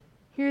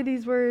Hear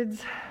these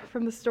words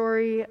from the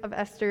story of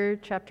Esther,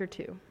 chapter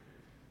 2.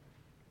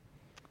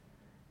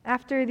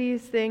 After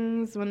these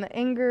things, when the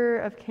anger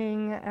of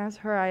King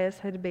Ahasuerus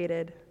had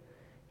abated,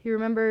 he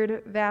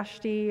remembered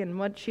Vashti and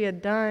what she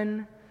had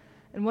done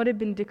and what had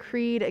been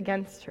decreed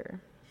against her.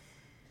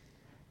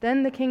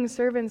 Then the king's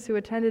servants who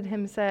attended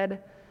him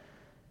said,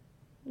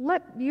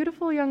 "Let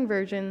beautiful young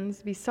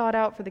virgins be sought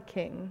out for the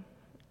king.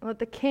 Let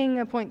the king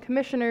appoint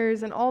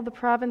commissioners in all the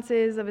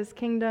provinces of his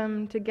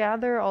kingdom to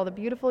gather all the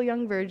beautiful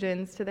young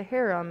virgins to the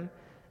harem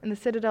in the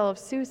citadel of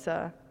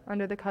Susa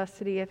under the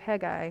custody of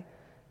Hegai,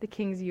 the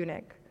king's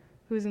eunuch,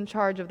 who is in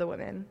charge of the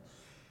women.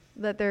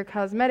 Let their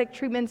cosmetic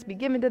treatments be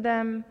given to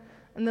them,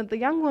 and that the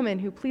young woman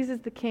who pleases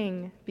the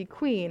king be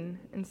queen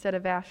instead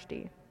of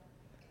Vashti."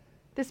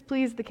 This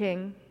pleased the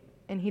king,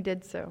 and he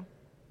did so.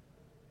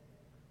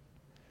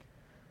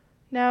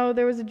 Now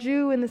there was a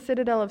Jew in the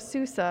citadel of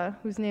Susa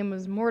whose name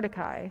was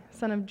Mordecai,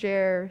 son of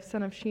Jair,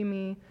 son of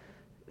Shimi,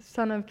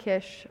 son of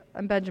Kish,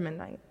 a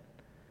Benjaminite,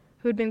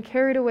 who had been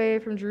carried away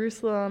from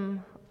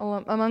Jerusalem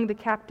among the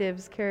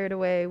captives carried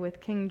away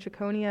with King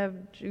Jeconiah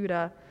of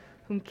Judah,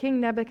 whom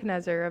King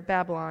Nebuchadnezzar of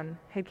Babylon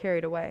had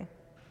carried away.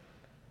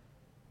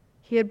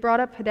 He had brought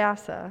up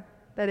Hadassah,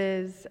 that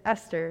is,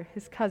 Esther,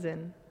 his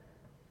cousin,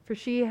 for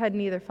she had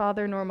neither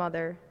father nor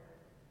mother.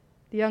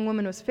 The young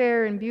woman was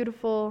fair and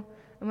beautiful,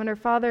 and when her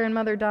father and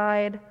mother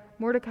died,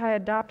 Mordecai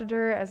adopted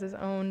her as his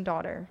own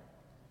daughter.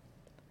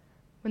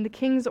 When the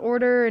king's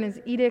order and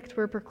his edict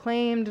were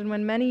proclaimed, and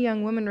when many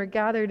young women were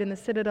gathered in the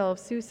citadel of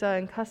Susa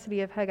in custody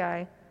of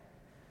Hegai,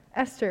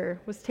 Esther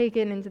was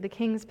taken into the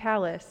king's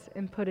palace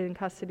and put in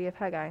custody of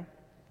Hegai,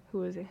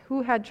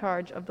 who had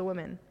charge of the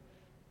women.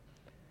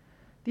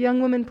 The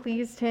young woman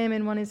pleased him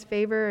and won his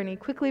favor, and he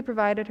quickly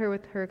provided her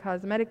with her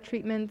cosmetic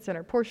treatments and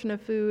her portion of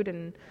food,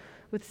 and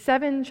with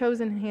 7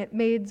 chosen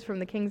maids from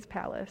the king's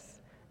palace.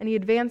 And he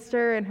advanced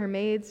her and her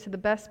maids to the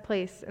best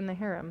place in the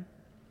harem.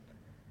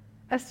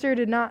 Esther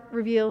did not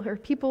reveal her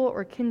people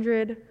or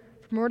kindred,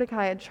 for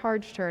Mordecai had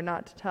charged her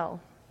not to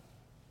tell.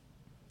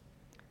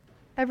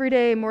 Every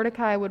day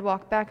Mordecai would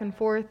walk back and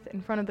forth in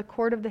front of the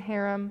court of the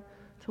harem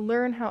to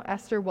learn how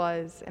Esther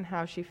was and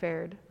how she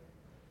fared.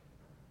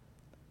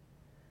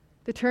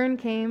 The turn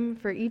came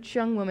for each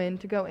young woman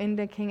to go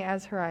into King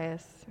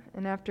Ahasuerus,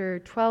 and after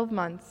 12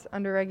 months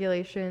under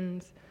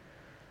regulations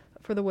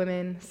for the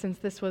women, since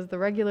this was the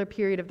regular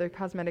period of their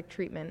cosmetic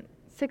treatment,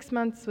 6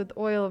 months with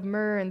oil of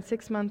myrrh and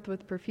 6 months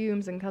with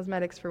perfumes and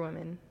cosmetics for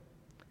women.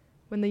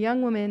 When the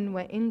young woman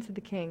went into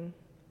the king,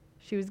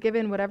 she was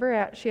given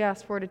whatever she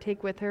asked for to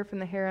take with her from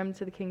the harem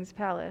to the king's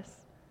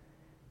palace.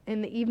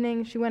 In the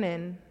evening she went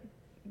in,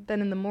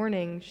 then in the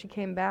morning she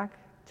came back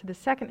to the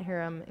second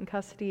harem in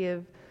custody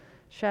of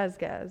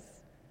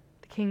Shashgaz,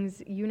 the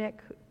king's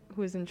eunuch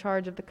who was in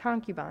charge of the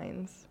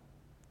concubines.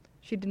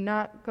 She did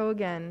not go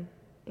again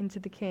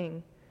into the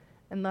king,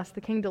 unless the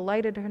king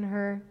delighted in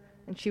her,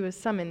 and she was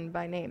summoned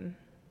by name.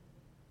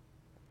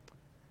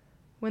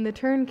 When the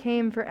turn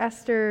came for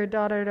Esther,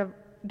 daughter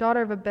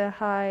of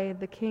Abihail,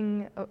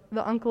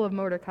 the uncle of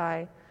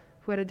Mordecai,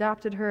 who had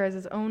adopted her as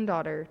his own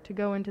daughter, to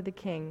go into the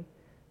king,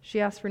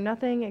 she asked for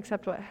nothing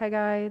except what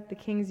Hegai, the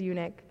king's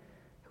eunuch,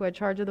 who had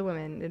charge of the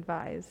women,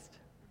 advised.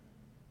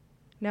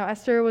 Now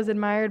Esther was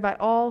admired by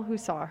all who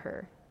saw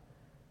her.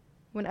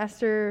 When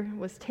Esther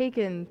was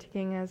taken to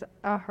King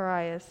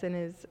Ahasuerus in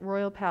his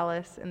royal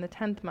palace in the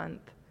 10th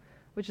month,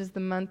 which is the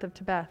month of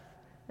Tebeth,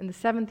 in the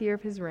 7th year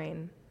of his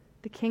reign,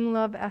 the king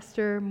loved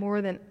Esther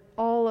more than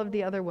all of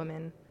the other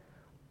women.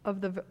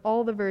 Of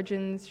all the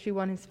virgins, she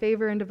won his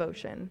favor and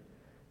devotion,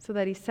 so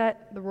that he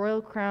set the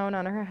royal crown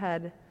on her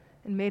head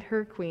and made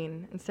her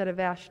queen instead of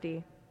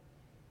Vashti.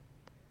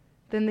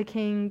 Then the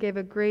king gave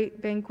a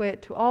great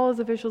banquet to all his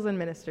officials and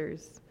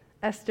ministers,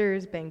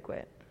 Esther's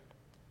banquet.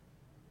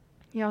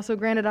 He also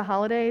granted a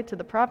holiday to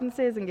the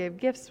provinces and gave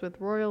gifts with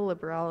royal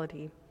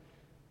liberality.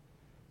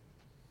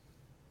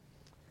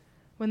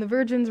 When the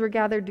virgins were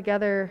gathered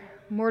together,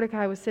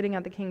 Mordecai was sitting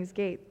at the king's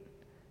gate.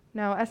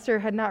 Now Esther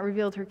had not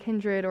revealed her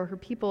kindred or her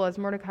people as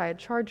Mordecai had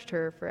charged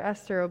her, for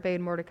Esther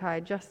obeyed Mordecai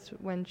just as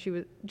when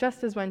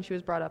she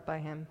was brought up by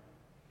him.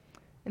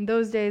 In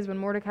those days when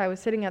Mordecai was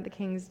sitting at the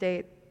king's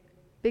gate,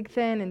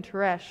 Bigthan and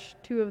Teresh,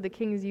 2 of the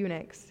king's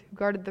eunuchs who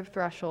guarded the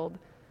threshold,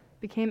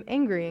 became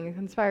angry and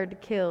conspired to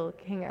kill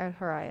King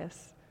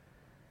Ahasuerus.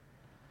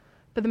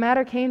 But the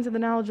matter came to the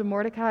knowledge of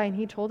Mordecai, and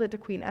he told it to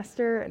Queen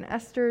Esther, and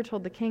Esther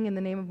told the king in the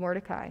name of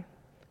Mordecai.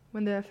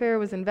 When the affair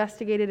was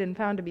investigated and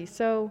found to be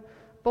so,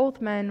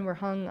 both men were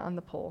hung on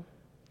the pole.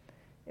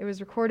 It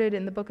was recorded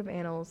in the book of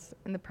Annals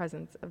in the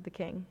presence of the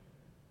king.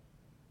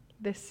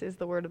 This is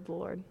the word of the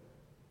Lord.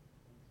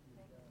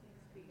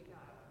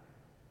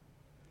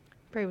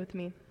 Pray with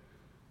me.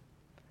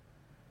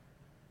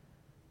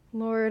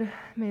 Lord,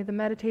 may the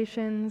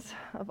meditations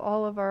of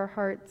all of our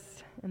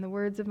hearts and the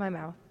words of my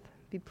mouth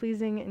be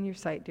pleasing in your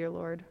sight, dear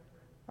Lord,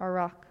 our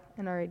rock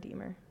and our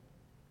Redeemer.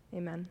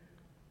 Amen.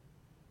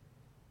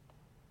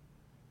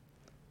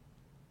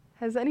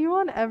 Has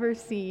anyone ever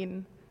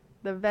seen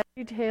the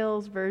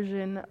VeggieTales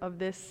version of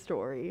this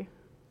story?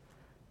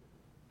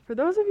 For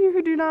those of you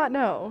who do not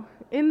know,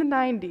 in the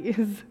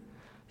 90s,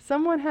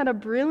 someone had a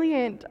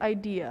brilliant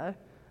idea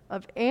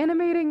of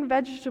animating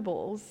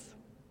vegetables,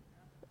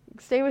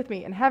 stay with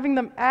me, and having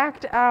them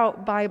act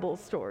out Bible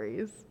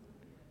stories.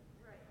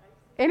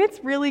 And it's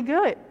really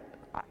good.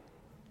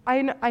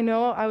 I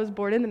know I was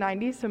born in the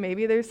 90s, so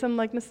maybe there's some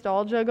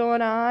nostalgia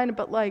going on,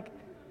 but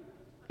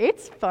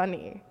it's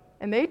funny.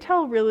 And they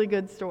tell really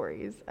good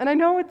stories. And I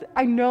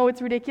know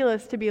it's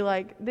ridiculous to be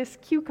like, this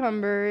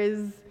cucumber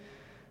is,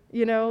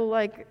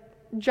 like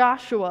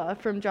Joshua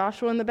from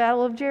Joshua and the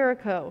Battle of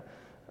Jericho.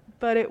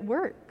 But it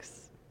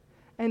works.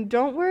 And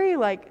don't worry,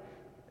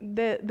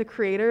 the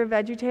creator of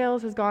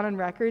VeggieTales has gone on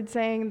record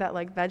saying that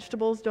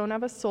vegetables don't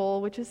have a soul,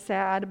 which is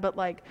sad, but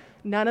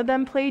none of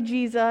them play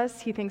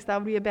Jesus. He thinks that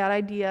would be a bad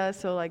idea.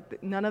 So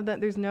none of them,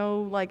 there's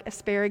no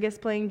asparagus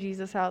playing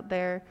Jesus out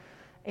there.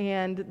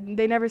 And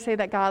they never say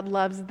that God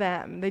loves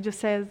them. They just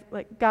say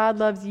God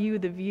loves you,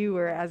 the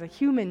viewer, as a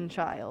human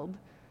child.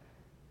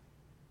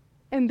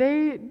 And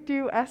they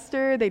do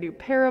Esther, they do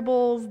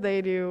parables,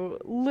 they do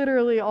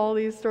literally all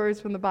these stories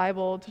from the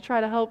Bible to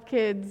try to help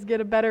kids get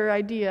a better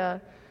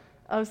idea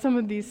of some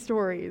of these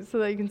stories so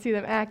that you can see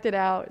them acted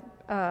out,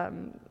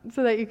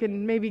 so that you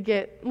can maybe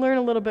learn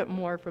a little bit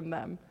more from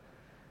them.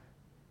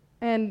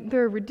 And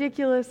they're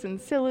ridiculous and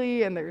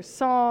silly, and there's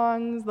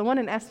songs. The one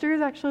in Esther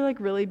is actually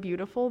really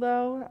beautiful,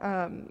 though.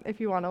 If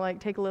you want to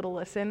take a little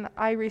listen,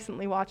 I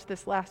recently watched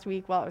this last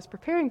week while I was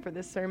preparing for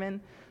this sermon.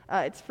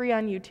 It's free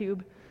on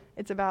YouTube.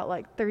 It's about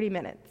 30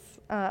 minutes.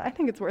 I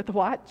think it's worth a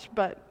watch,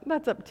 but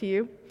that's up to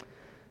you.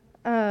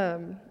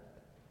 And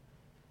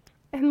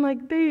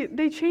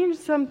they changed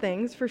some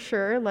things for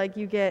sure.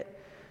 You get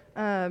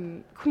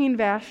Queen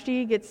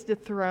Vashti gets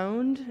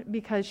dethroned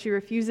because she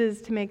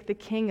refuses to make the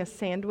king a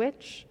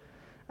sandwich.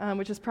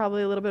 Which is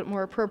probably a little bit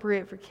more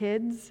appropriate for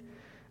kids.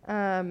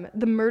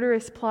 The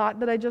murderous plot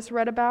that I just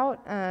read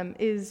about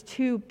is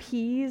two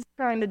peas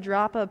trying to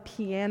drop a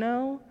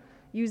piano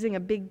using a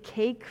big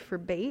cake for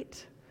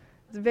bait.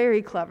 It's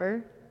very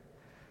clever.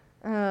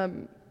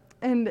 And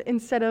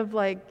instead of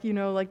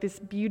this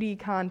beauty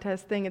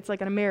contest thing, it's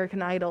an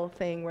American Idol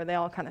thing where they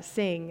all kind of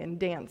sing and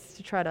dance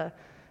to try to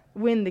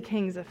win the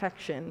king's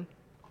affection.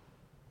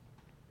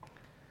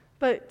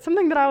 But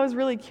something that I was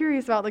really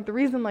curious about, the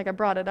reason I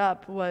brought it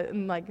up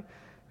and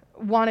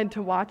wanted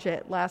to watch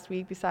it last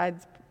week,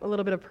 besides a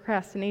little bit of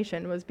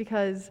procrastination, was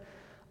because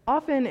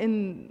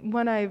often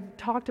when I've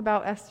talked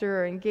about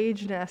Esther or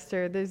engaged in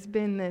Esther, there's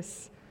been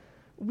this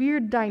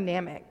weird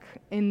dynamic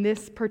in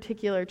this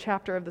particular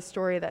chapter of the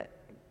story that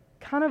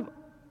kind of,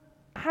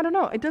 I don't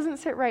know, it doesn't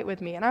sit right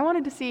with me. And I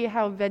wanted to see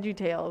how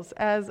VeggieTales,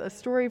 as a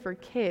story for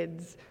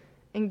kids,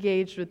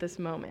 engaged with this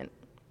moment.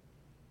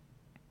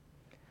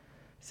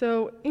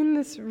 So in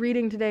this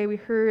reading today, we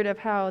heard of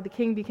how the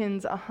king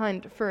begins a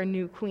hunt for a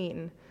new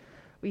queen.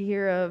 We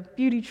hear of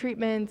beauty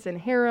treatments and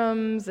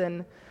harems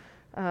and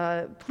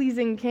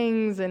pleasing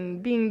kings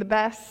and being the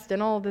best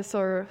and all this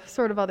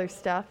sort of other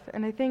stuff.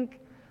 And I think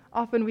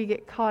often we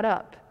get caught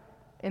up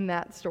in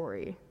that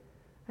story.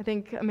 I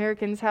think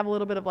Americans have a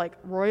little bit of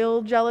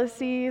royal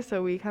jealousy,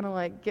 so we kind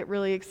of get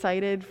really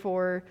excited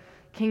for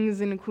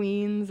kings and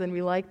queens, and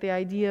we like the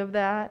idea of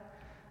that.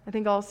 I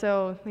think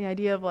also the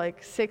idea of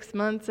 6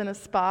 months in a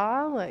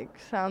spa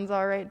sounds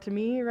all right to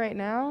me right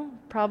now.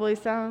 Probably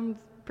sounds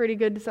pretty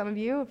good to some of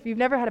you. If you've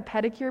never had a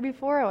pedicure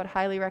before, I would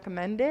highly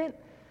recommend it.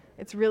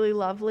 It's really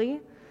lovely.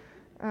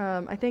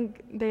 I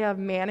think they have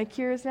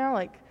manicures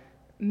now,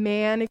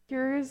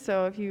 manicures.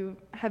 So if you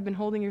have been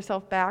holding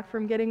yourself back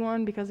from getting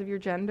one because of your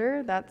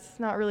gender, that's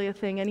not really a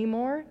thing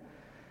anymore.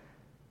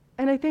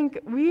 And I think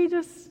we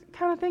just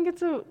kind of think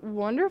it's a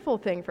wonderful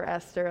thing for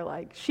Esther.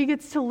 She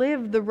gets to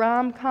live the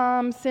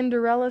rom-com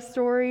Cinderella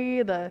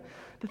story, the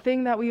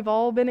thing that we've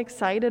all been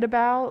excited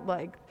about,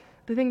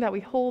 the thing that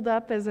we hold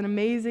up as an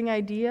amazing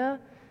idea.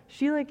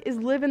 She is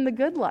living the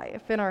good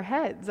life in our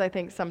heads, I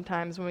think,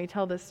 sometimes when we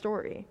tell this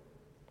story.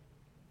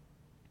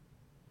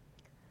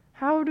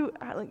 How do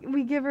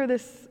we give her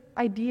this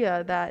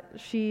idea that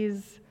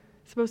she's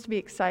supposed to be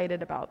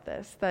excited about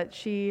this, that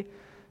she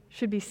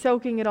should be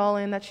soaking it all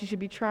in, that she should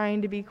be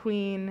trying to be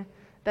queen,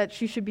 that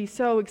she should be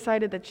so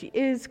excited that she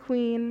is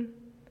queen.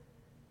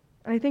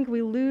 And I think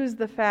we lose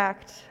the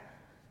fact,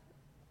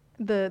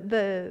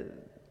 the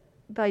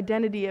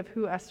identity of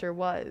who Esther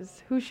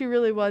was, who she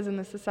really was in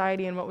the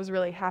society and what was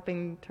really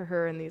happening to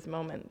her in these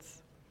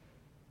moments.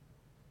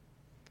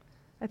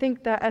 I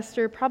think that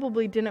Esther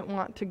probably didn't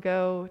want to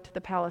go to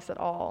the palace at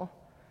all.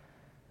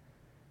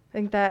 I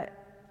think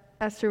that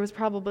Esther was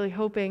probably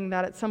hoping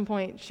that at some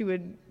point she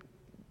would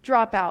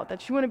drop out,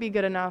 that she wouldn't be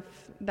good enough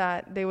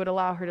that they would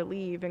allow her to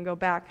leave and go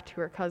back to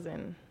her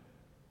cousin.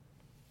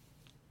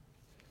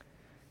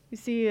 You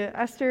see,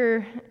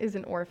 Esther is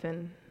an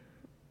orphan.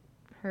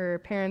 Her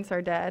parents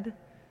are dead.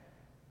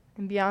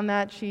 And beyond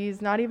that,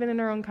 she's not even in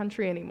her own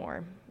country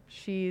anymore.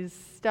 She's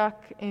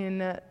stuck in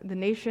the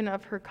nation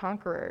of her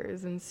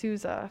conquerors in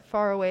Susa,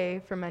 far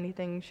away from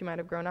anything she might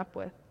have grown up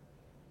with.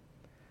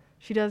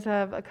 She does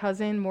have a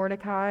cousin,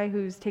 Mordecai,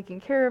 who's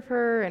taking care of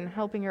her and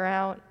helping her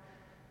out.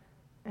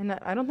 And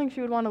I don't think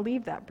she would want to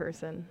leave that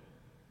person.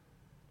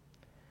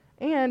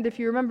 And if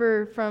you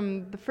remember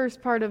from the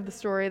first part of the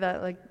story,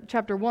 that like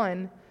chapter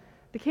 1,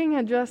 the king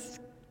had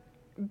just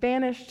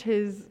banished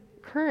his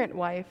current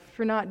wife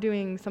for not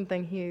doing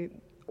something he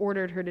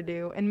ordered her to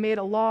do and made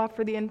a law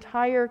for the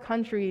entire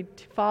country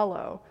to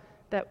follow,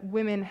 that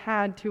women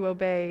had to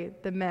obey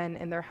the men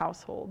in their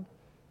household.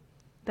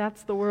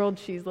 That's the world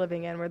she's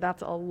living in, where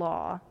that's a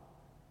law.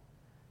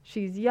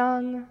 She's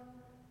young,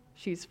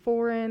 she's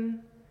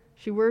foreign,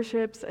 she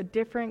worships a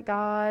different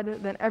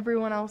God than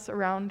everyone else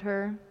around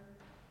her.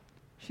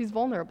 She's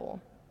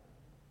vulnerable.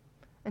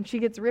 And she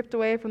gets ripped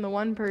away from the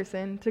one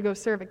person to go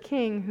serve a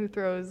king who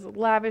throws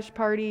lavish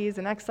parties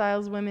and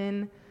exiles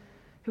women,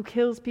 who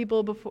kills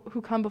people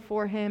who come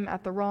before him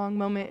at the wrong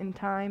moment in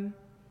time.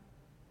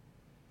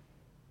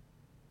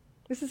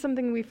 This is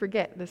something we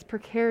forget, this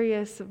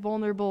precarious,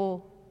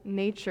 vulnerable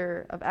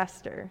nature of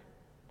Esther.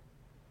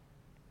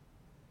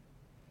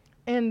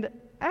 And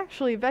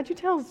actually,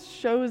 VeggieTales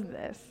shows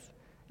this.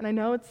 And I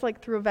know it's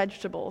like through a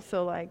vegetable,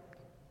 so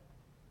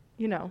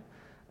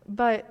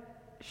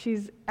but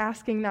she's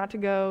asking not to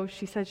go.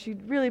 She said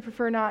she'd really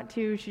prefer not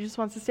to. She just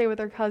wants to stay with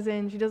her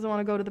cousin. She doesn't want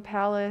to go to the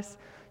palace.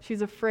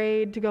 She's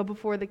afraid to go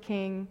before the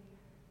king.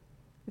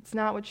 It's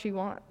not what she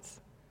wants.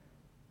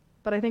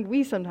 But I think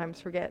we sometimes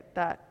forget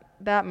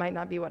that might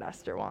not be what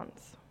Esther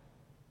wants.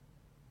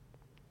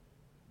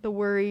 The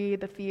worry,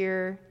 the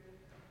fear,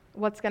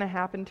 what's going to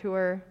happen to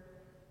her,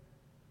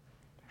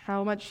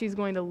 how much she's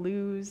going to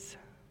lose.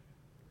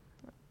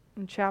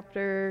 In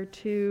chapter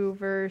 2,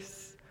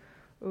 verse,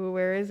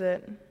 where is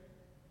it?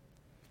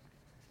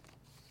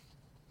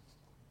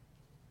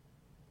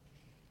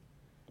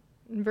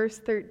 In verse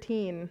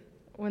 13,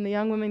 when the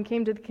young woman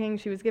came to the king,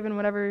 she was given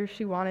whatever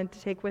she wanted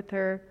to take with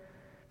her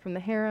from the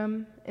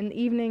harem. In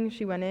the evening,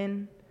 she went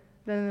in.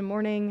 Then in the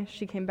morning,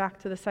 she came back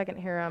to the second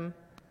harem,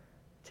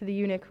 to the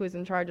eunuch who was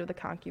in charge of the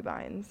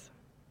concubines.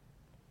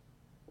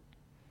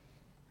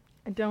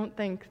 I don't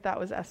think that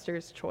was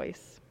Esther's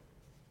choice.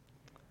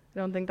 I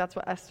don't think that's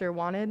what Esther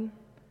wanted.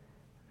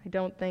 I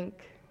don't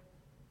think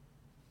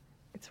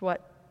it's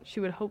what she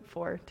would hope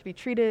for, to be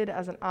treated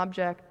as an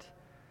object,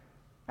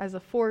 as a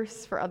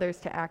force for others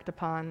to act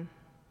upon,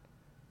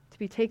 to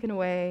be taken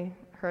away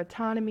her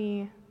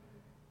autonomy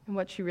and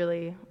what she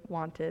really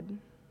wanted.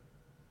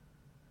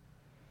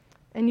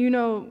 And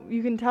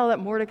you can tell that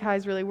Mordecai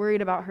is really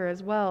worried about her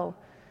as well.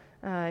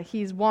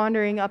 He's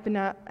wandering up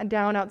and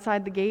down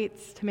outside the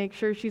gates to make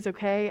sure she's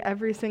okay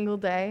every single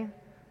day.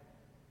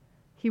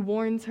 He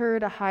warns her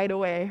to hide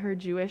away her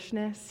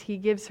Jewishness. He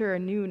gives her a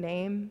new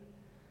name.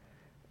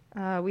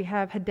 We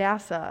have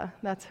Hadassah,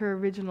 that's her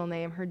original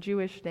name, her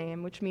Jewish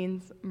name, which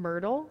means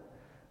myrtle,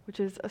 which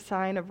is a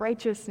sign of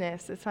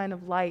righteousness, a sign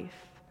of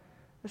life,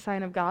 a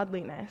sign of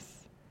godliness.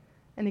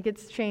 And it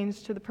gets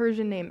changed to the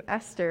Persian name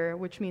Esther,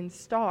 which means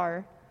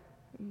star,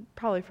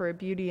 probably for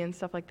beauty and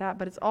stuff like that,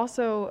 but it's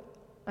also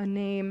a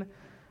name,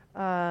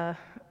 a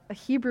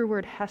Hebrew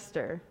word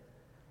Hester,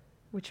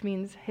 which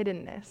means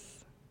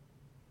hiddenness.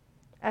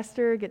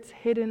 Esther gets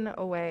hidden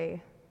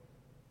away,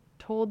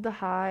 told to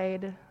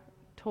hide,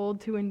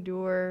 told to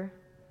endure,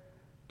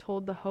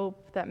 told to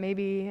hope that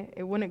maybe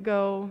it wouldn't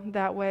go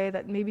that way,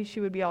 that maybe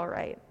she would be all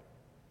right.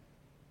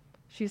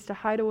 She's to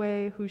hide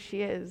away who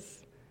she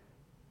is.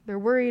 They're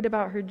worried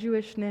about her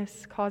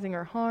Jewishness causing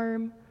her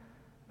harm,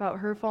 about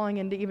her falling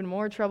into even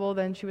more trouble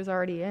than she was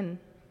already in.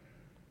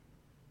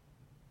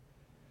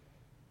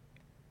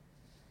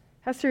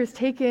 Esther is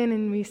taken,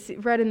 and we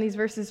read in these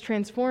verses,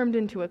 transformed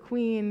into a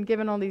queen,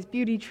 given all these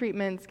beauty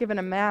treatments, given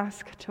a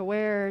mask to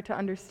wear to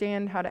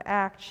understand how to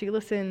act. She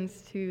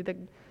listens to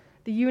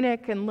the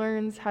eunuch and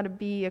learns how to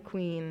be a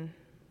queen,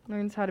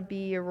 learns how to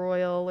be a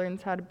royal,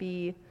 learns how to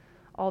be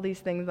all these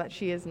things that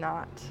she is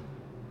not.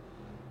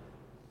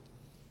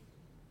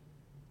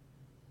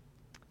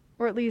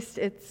 Or at least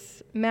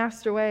it's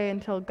masked away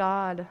until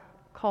God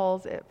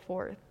calls it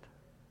forth.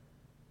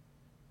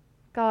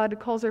 God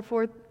calls her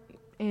forth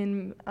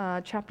in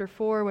chapter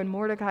 4 when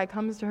Mordecai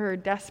comes to her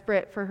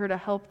desperate for her to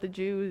help the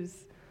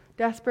Jews,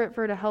 desperate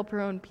for her to help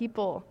her own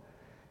people.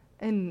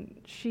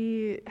 And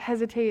she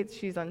hesitates,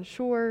 she's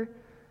unsure,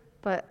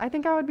 but I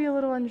think I would be a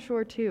little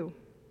unsure too.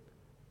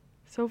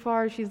 So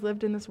far, she's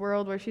lived in this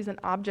world where she's an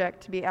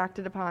object to be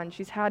acted upon.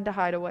 She's had to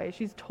hide away.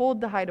 She's told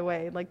to hide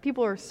away. Like,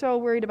 people are so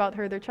worried about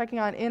her. They're checking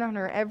in on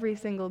her every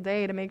single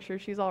day to make sure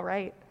she's all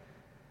right.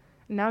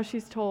 And now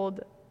she's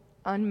told,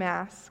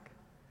 unmask,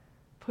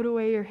 put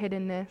away your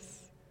hiddenness,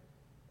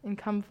 and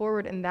come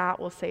forward, and that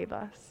will save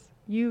us.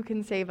 You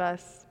can save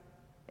us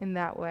in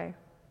that way.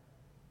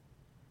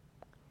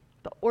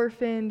 The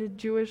orphaned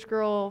Jewish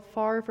girl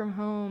far from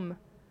home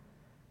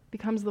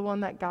becomes the one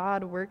that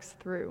God works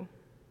through.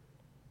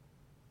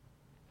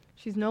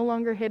 She's no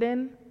longer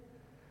hidden.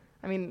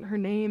 I mean, her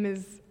name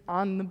is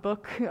on the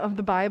book of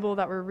the Bible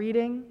that we're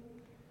reading,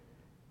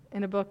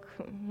 in a book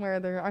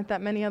where there aren't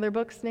that many other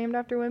books named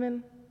after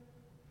women.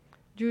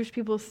 Jewish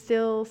people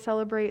still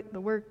celebrate the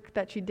work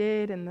that she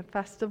did in the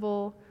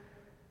festival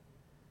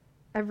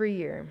every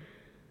year.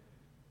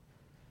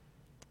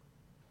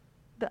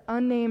 The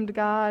unnamed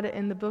God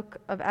in the book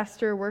of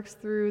Esther works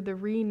through the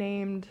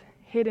renamed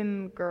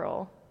hidden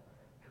girl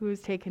who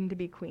is taken to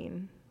be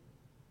queen.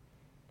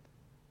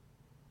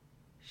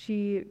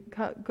 She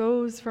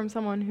goes from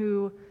someone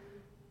who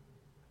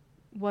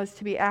was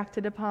to be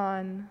acted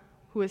upon,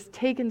 who was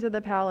taken to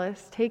the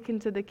palace, taken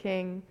to the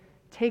king,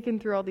 taken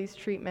through all these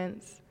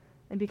treatments,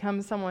 and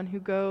becomes someone who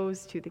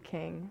goes to the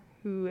king,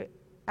 who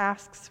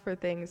asks for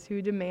things,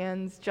 who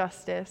demands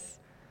justice,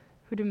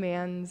 who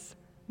demands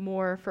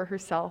more for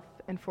herself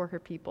and for her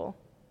people.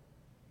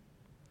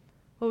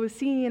 What was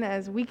seen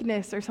as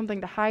weakness or something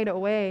to hide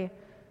away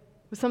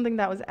was something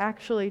that was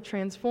actually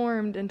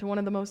transformed into one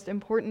of the most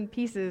important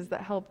pieces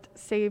that helped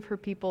save her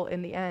people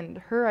in the end.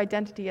 Her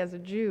identity as a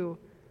Jew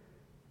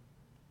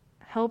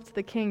helped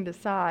the king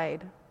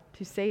decide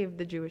to save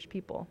the Jewish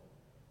people.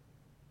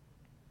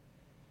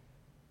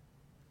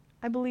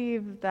 I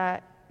believe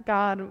that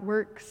God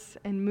works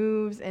and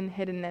moves in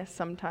hiddenness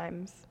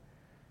sometimes,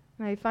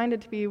 and I find it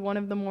to be one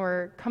of the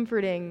more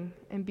comforting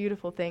and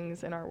beautiful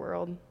things in our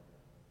world.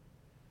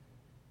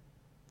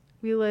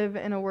 We live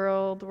in a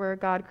world where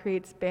God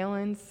creates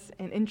balance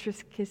and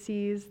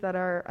intricacies that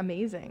are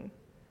amazing.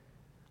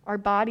 Our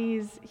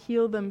bodies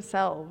heal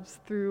themselves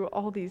through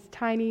all these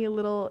tiny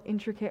little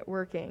intricate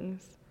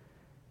workings.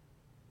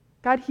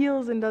 God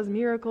heals and does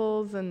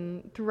miracles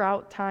and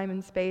throughout time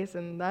and space,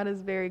 and that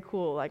is very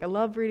cool. I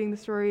love reading the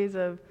stories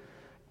of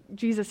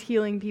Jesus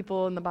healing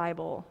people in the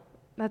Bible.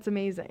 That's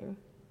amazing.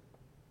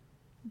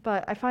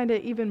 But I find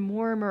it even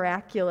more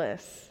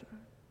miraculous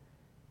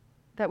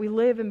that we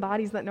live in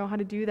bodies that know how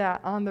to do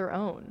that on their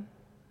own.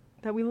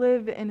 That we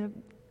live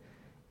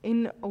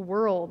in a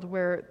world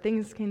where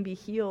things can be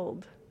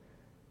healed.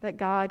 That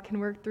God can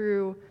work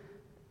through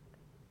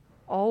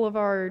all of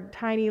our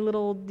tiny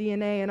little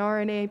DNA and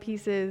RNA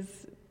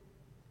pieces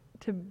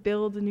to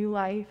build a new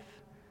life,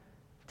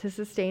 to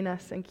sustain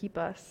us and keep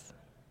us.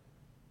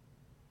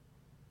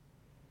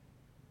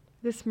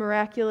 This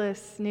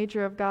miraculous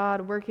nature of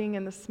God working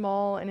in the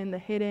small and in the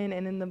hidden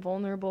and in the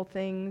vulnerable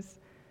things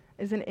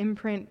is an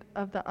imprint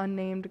of the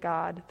unnamed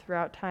God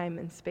throughout time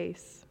and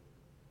space.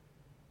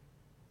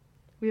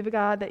 We have a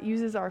God that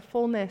uses our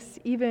fullness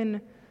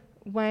even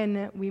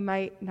when we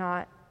might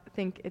not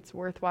think it's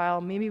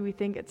worthwhile. Maybe we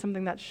think it's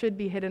something that should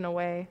be hidden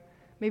away.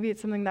 Maybe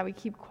it's something that we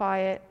keep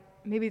quiet.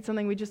 Maybe it's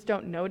something we just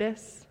don't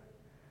notice.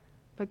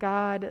 But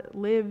God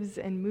lives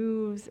and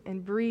moves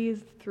and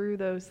breathes through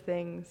those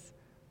things.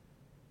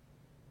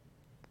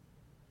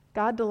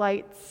 God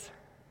delights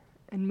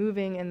in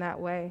moving in that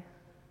way.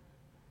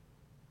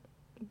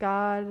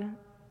 God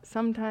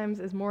sometimes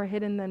is more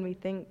hidden than we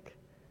think.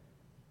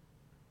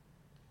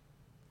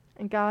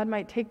 And God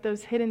might take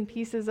those hidden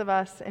pieces of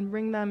us and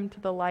bring them to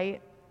the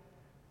light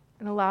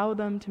and allow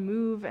them to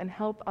move and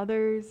help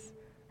others,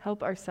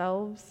 help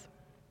ourselves.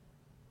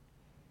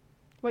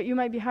 What you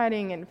might be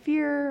hiding in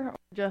fear, or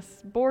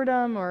just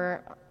boredom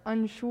or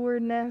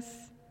unsureness,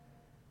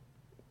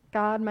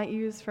 God might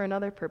use for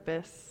another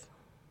purpose.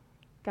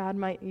 God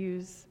might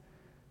use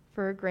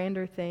for a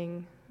grander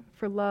thing,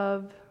 for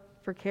love,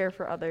 for care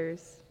for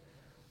others,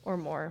 or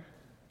more.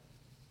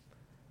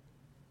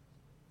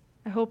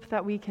 I hope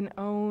that we can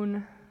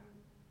own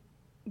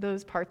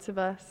those parts of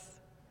us.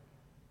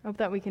 I hope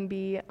that we can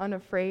be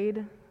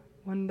unafraid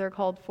when they're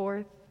called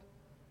forth.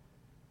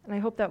 And I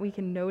hope that we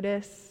can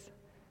notice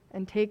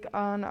and take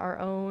on our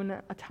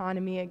own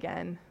autonomy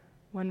again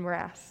when we're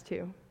asked to.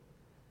 And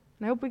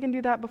I hope we can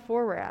do that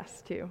before we're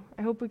asked to.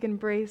 I hope we can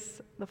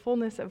embrace the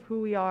fullness of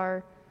who we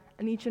are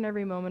in each and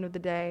every moment of the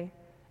day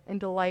and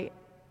delight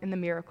in the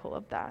miracle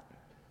of that.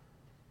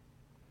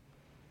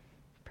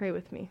 Pray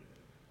with me.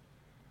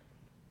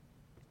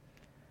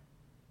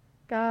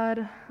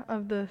 God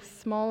of the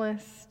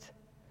smallest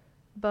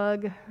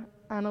bug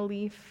on a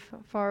leaf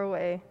far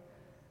away,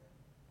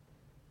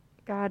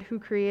 God who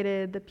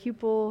created the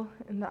pupil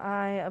in the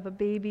eye of a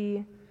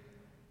baby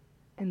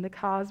and the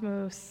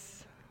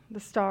cosmos, the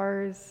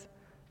stars,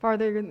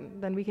 farther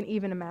than we can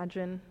even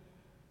imagine.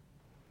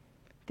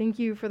 Thank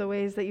you for the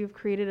ways that you've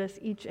created us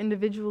each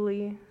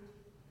individually.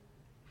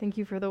 Thank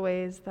you for the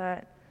ways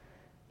that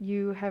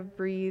you have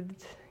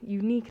breathed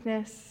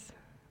uniqueness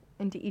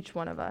into each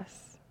one of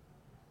us.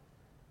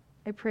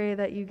 I pray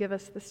that you give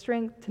us the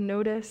strength to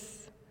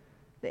notice,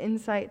 the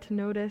insight to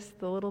notice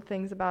the little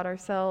things about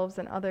ourselves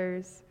and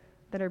others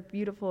that are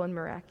beautiful and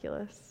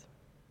miraculous.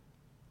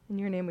 In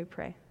your name we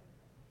pray.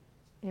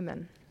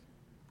 Amen.